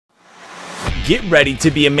Get ready to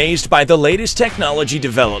be amazed by the latest technology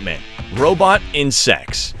development, robot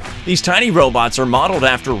insects. These tiny robots are modeled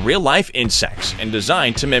after real-life insects and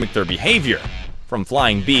designed to mimic their behavior. From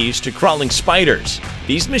flying bees to crawling spiders,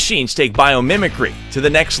 these machines take biomimicry to the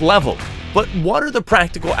next level. But what are the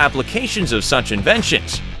practical applications of such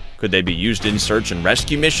inventions? Could they be used in search and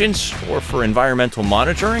rescue missions or for environmental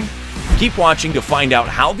monitoring? Keep watching to find out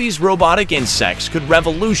how these robotic insects could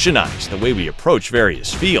revolutionize the way we approach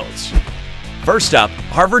various fields. First up,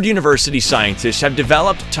 Harvard University scientists have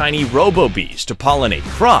developed tiny robo-bees to pollinate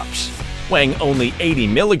crops. Weighing only 80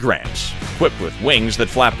 milligrams, equipped with wings that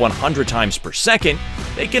flap 100 times per second,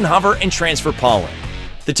 they can hover and transfer pollen.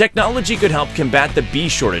 The technology could help combat the bee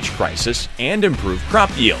shortage crisis and improve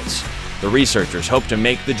crop yields. The researchers hope to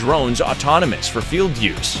make the drones autonomous for field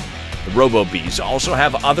use. The robo-bees also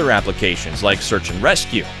have other applications like search and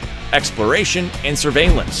rescue, exploration, and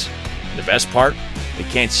surveillance. The best part? They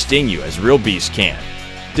can't sting you as real bees can.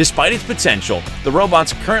 Despite its potential, the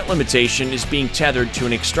robot's current limitation is being tethered to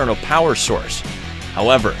an external power source.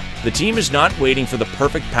 However, the team is not waiting for the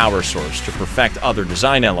perfect power source to perfect other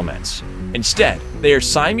design elements. Instead, they are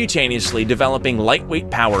simultaneously developing lightweight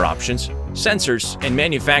power options, sensors, and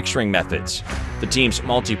manufacturing methods. The team's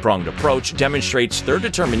multi-pronged approach demonstrates their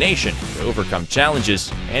determination to overcome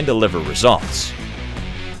challenges and deliver results.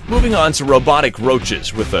 Moving on to robotic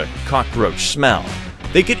roaches with a cockroach smell.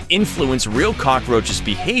 They could influence real cockroaches'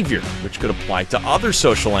 behavior, which could apply to other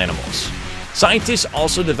social animals. Scientists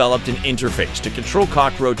also developed an interface to control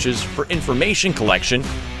cockroaches for information collection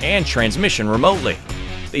and transmission remotely.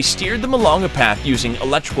 They steered them along a path using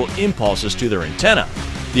electrical impulses to their antenna.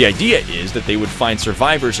 The idea is that they would find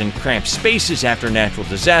survivors in cramped spaces after natural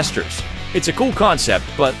disasters. It's a cool concept,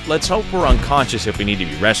 but let's hope we're unconscious if we need to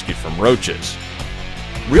be rescued from roaches.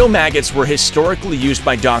 Real maggots were historically used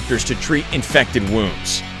by doctors to treat infected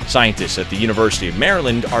wounds. Scientists at the University of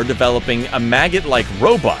Maryland are developing a maggot-like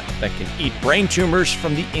robot that can eat brain tumors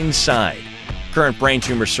from the inside. Current brain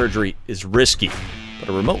tumor surgery is risky, but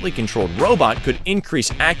a remotely controlled robot could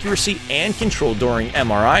increase accuracy and control during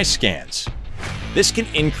MRI scans. This can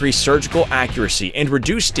increase surgical accuracy and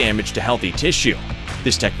reduce damage to healthy tissue.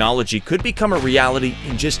 This technology could become a reality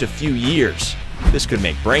in just a few years. This could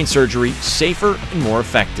make brain surgery safer and more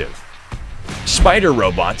effective. Spider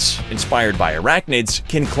robots, inspired by arachnids,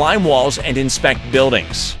 can climb walls and inspect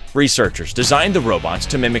buildings. Researchers designed the robots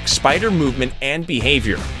to mimic spider movement and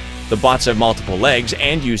behavior. The bots have multiple legs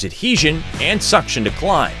and use adhesion and suction to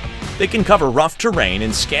climb. They can cover rough terrain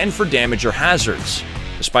and scan for damage or hazards.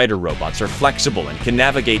 The spider robots are flexible and can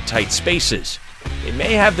navigate tight spaces. They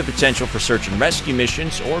may have the potential for search and rescue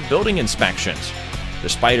missions or building inspections. The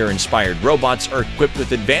spider-inspired robots are equipped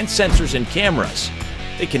with advanced sensors and cameras.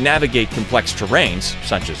 They can navigate complex terrains,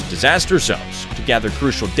 such as disaster zones, to gather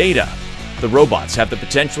crucial data. The robots have the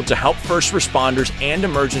potential to help first responders and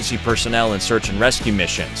emergency personnel in search and rescue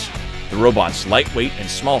missions. The robots' lightweight and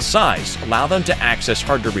small size allow them to access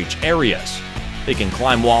hard-to-reach areas. They can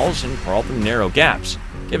climb walls and crawl through narrow gaps,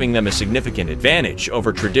 giving them a significant advantage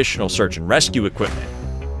over traditional search and rescue equipment.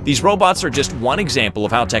 These robots are just one example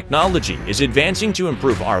of how technology is advancing to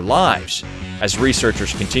improve our lives. As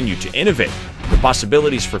researchers continue to innovate, the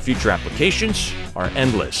possibilities for future applications are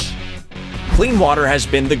endless. Clean water has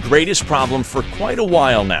been the greatest problem for quite a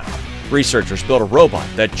while now. Researchers built a robot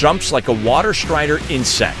that jumps like a water strider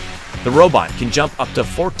insect. The robot can jump up to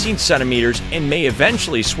 14 centimeters and may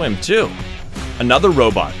eventually swim too. Another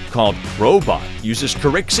robot, called Robot, uses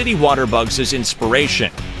Carixity water bugs as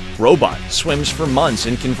inspiration. Robot swims for months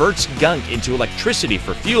and converts gunk into electricity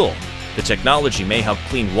for fuel. The technology may help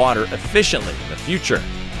clean water efficiently in the future.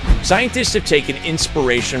 Scientists have taken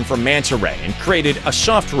inspiration from manta ray and created a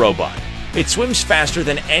soft robot. It swims faster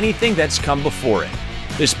than anything that's come before it.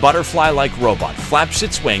 This butterfly-like robot flaps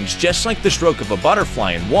its wings just like the stroke of a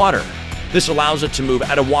butterfly in water. This allows it to move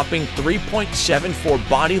at a whopping 3.74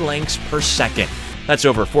 body lengths per second. That's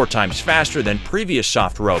over 4 times faster than previous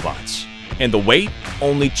soft robots. And the weight?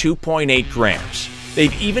 Only 2.8 grams.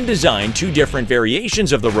 They've even designed 2 different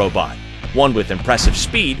variations of the robot, one with impressive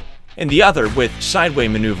speed and the other with sideway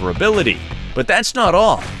maneuverability. But that's not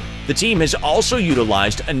all. The team has also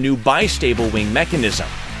utilized a new bistable wing mechanism.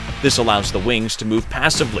 This allows the wings to move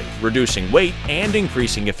passively, reducing weight and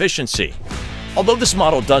increasing efficiency. Although this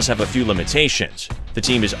model does have a few limitations, the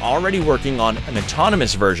team is already working on an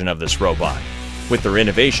autonomous version of this robot. With their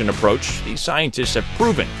innovation approach, these scientists have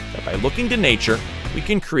proven that by looking to nature, we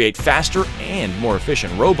can create faster and more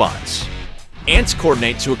efficient robots. Ants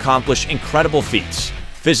coordinate to accomplish incredible feats.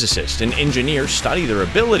 Physicists and engineers study their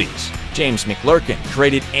abilities. James McLurkin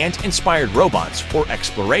created ant-inspired robots for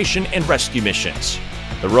exploration and rescue missions.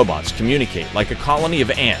 The robots communicate like a colony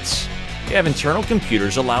of ants. They have internal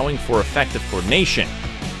computers allowing for effective coordination.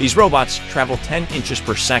 These robots travel 10 inches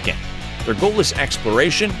per second. Their goal is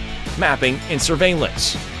exploration, mapping, and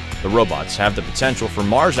surveillance. The robots have the potential for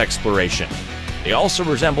Mars exploration. They also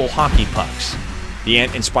resemble hockey pucks. The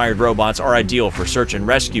ant-inspired robots are ideal for search and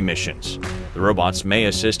rescue missions. The robots may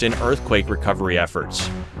assist in earthquake recovery efforts.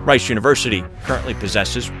 Rice University currently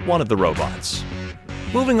possesses one of the robots.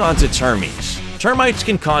 Moving on to termites. Termites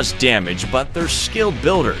can cause damage, but they're skilled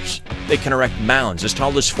builders. They can erect mounds as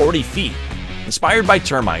tall as 40 feet. Inspired by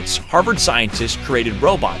termites, Harvard scientists created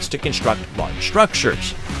robots to construct large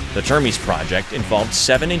structures. The Termes project involved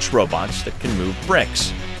 7-inch robots that can move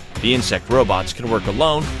bricks. The insect robots can work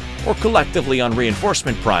alone or collectively on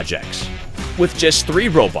reinforcement projects. With just 3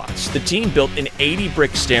 robots, the team built an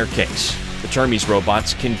 80-brick staircase. The Termes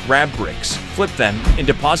robots can grab bricks, flip them, and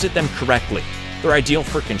deposit them correctly. They're ideal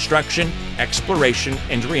for construction, exploration,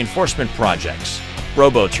 and reinforcement projects.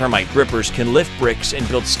 Robo-termite grippers can lift bricks and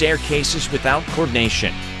build staircases without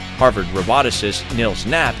coordination. Harvard roboticist Nils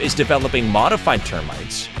Knapp is developing modified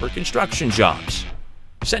termites for construction jobs.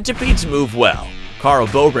 Centipedes move well. Carl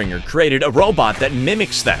Bobringer created a robot that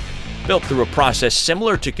mimics them. Built through a process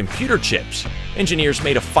similar to computer chips, engineers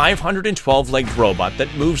made a 512-legged robot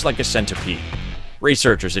that moves like a centipede.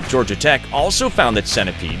 Researchers at Georgia Tech also found that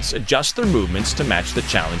centipedes adjust their movements to match the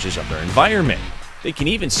challenges of their environment. They can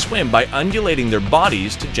even swim by undulating their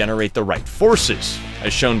bodies to generate the right forces,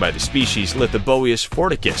 as shown by the species Lithoboeus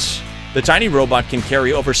forticus. The tiny robot can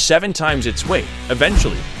carry over 7 times its weight,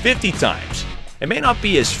 eventually 50 times. It may not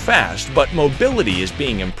be as fast, but mobility is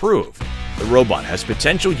being improved. The robot has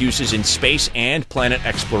potential uses in space and planet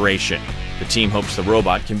exploration. The team hopes the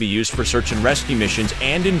robot can be used for search and rescue missions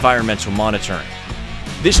and environmental monitoring.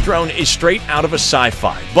 This drone is straight out of a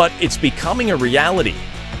sci-fi, but it's becoming a reality.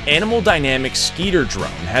 Animal Dynamics' Skeeter drone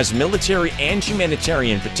has military and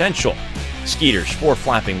humanitarian potential. Skeeter's 4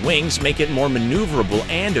 flapping wings make it more maneuverable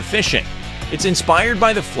and efficient. It's inspired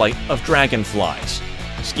by the flight of dragonflies.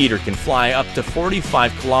 Skeeter can fly up to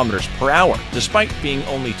 45 kilometers per hour, despite being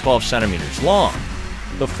only 12 centimeters long.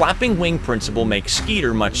 The flapping wing principle makes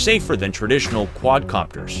Skeeter much safer than traditional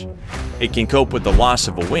quadcopters. It can cope with the loss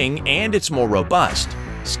of a wing, and it's more robust.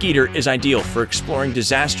 Skeeter is ideal for exploring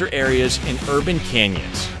disaster areas in urban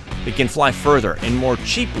canyons. It can fly further and more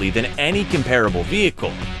cheaply than any comparable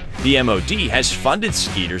vehicle. The MOD has funded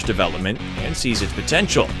Skeeter's development and sees its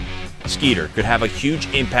potential. Skeeter could have a huge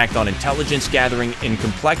impact on intelligence gathering in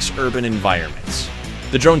complex urban environments.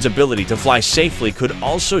 The drone's ability to fly safely could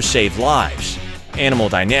also save lives. Animal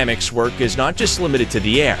Dynamics' work is not just limited to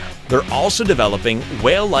the air. They're also developing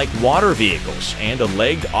whale-like water vehicles and a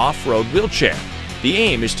legged off-road wheelchair. The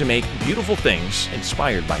aim is to make beautiful things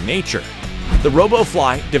inspired by nature. The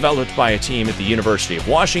RoboFly, developed by a team at the University of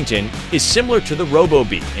Washington, is similar to the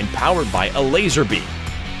RoboBee and powered by a laser beam.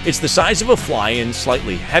 It's the size of a fly and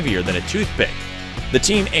slightly heavier than a toothpick. The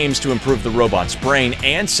team aims to improve the robot's brain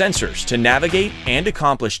and sensors to navigate and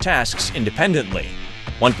accomplish tasks independently.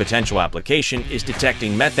 One potential application is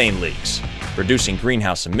detecting methane leaks, reducing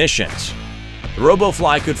greenhouse emissions. The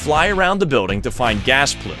RoboFly could fly around the building to find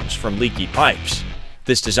gas plumes from leaky pipes.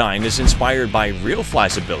 This design is inspired by real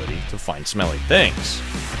flies' ability to find smelly things.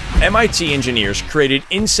 MIT engineers created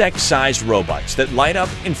insect-sized robots that light up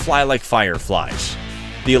and fly like fireflies.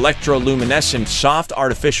 The electroluminescent soft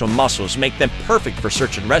artificial muscles make them perfect for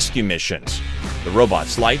search and rescue missions. The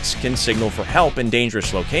robot's lights can signal for help in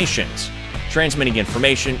dangerous locations. Transmitting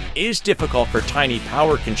information is difficult for tiny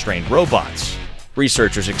power-constrained robots.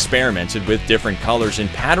 Researchers experimented with different colors and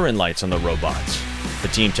pattern lights on the robots. The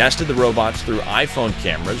team tested the robots through iPhone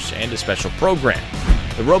cameras and a special program.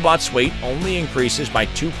 The robot's weight only increases by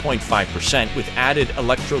 2.5% with added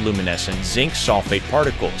electroluminescent zinc sulfate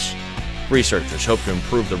particles. Researchers hope to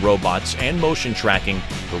improve the robots and motion tracking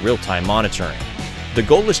for real-time monitoring. The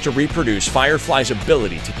goal is to reproduce fireflies'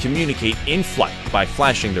 ability to communicate in flight by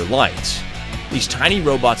flashing their lights. These tiny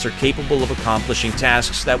robots are capable of accomplishing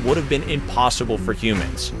tasks that would have been impossible for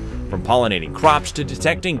humans, from pollinating crops to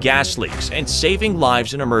detecting gas leaks and saving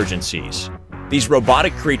lives in emergencies. These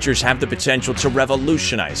robotic creatures have the potential to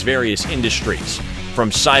revolutionize various industries, from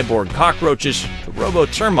cyborg cockroaches to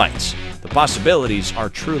robo-termites. The possibilities are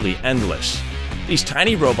truly endless. These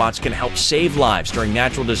tiny robots can help save lives during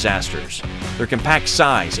natural disasters. Their compact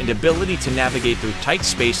size and ability to navigate through tight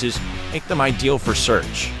spaces make them ideal for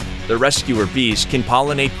search. The rescuer bees can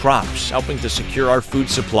pollinate crops, helping to secure our food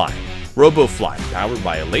supply. RoboFly, powered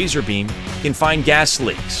by a laser beam, can find gas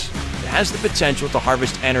leaks. It has the potential to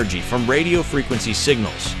harvest energy from radio frequency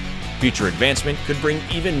signals. Future advancement could bring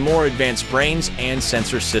even more advanced brains and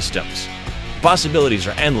sensor systems. possibilities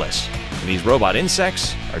are endless, and these robot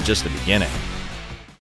insects are just the beginning.